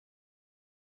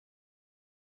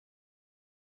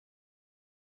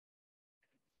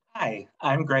Hi,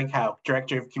 I'm Greg Hauk,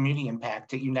 Director of Community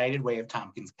Impact at United Way of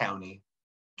Tompkins County.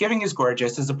 Giving is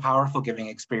Gorgeous is a powerful giving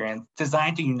experience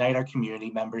designed to unite our community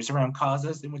members around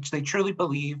causes in which they truly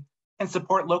believe and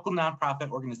support local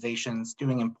nonprofit organizations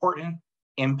doing important,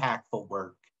 impactful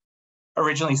work.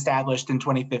 Originally established in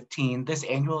 2015, this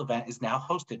annual event is now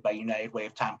hosted by United Way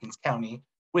of Tompkins County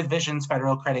with Vision's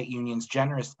Federal Credit Union's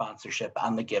generous sponsorship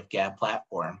on the GiveGab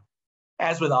platform.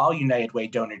 As with all United Way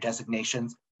donor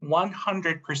designations,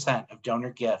 100% of donor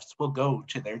gifts will go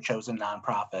to their chosen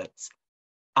nonprofits.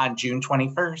 On June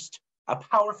 21st, a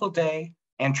powerful day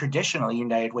and traditionally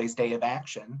United Way's Day of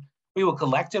Action, we will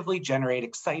collectively generate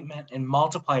excitement and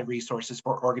multiply resources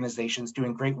for organizations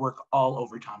doing great work all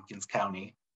over Tompkins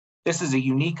County. This is a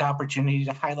unique opportunity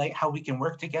to highlight how we can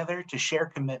work together to share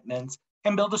commitments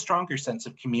and build a stronger sense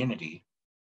of community.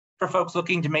 For folks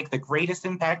looking to make the greatest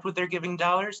impact with their giving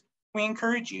dollars, we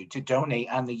encourage you to donate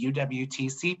on the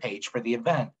UWTC page for the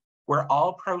event, where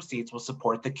all proceeds will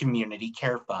support the Community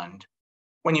Care Fund.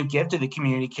 When you give to the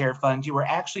Community Care Fund, you are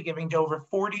actually giving to over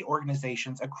 40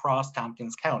 organizations across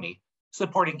Tompkins County,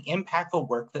 supporting impactful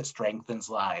work that strengthens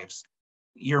lives.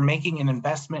 You're making an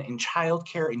investment in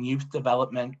childcare and youth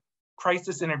development,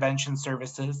 crisis intervention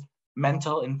services,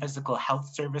 mental and physical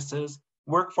health services,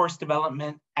 workforce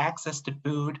development, access to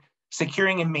food,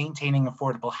 securing and maintaining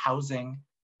affordable housing,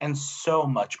 and so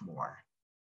much more.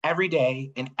 Every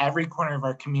day, in every corner of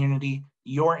our community,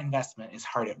 your investment is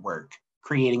hard at work,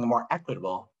 creating a more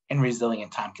equitable and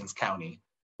resilient Tompkins County.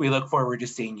 We look forward to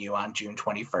seeing you on June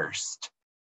 21st.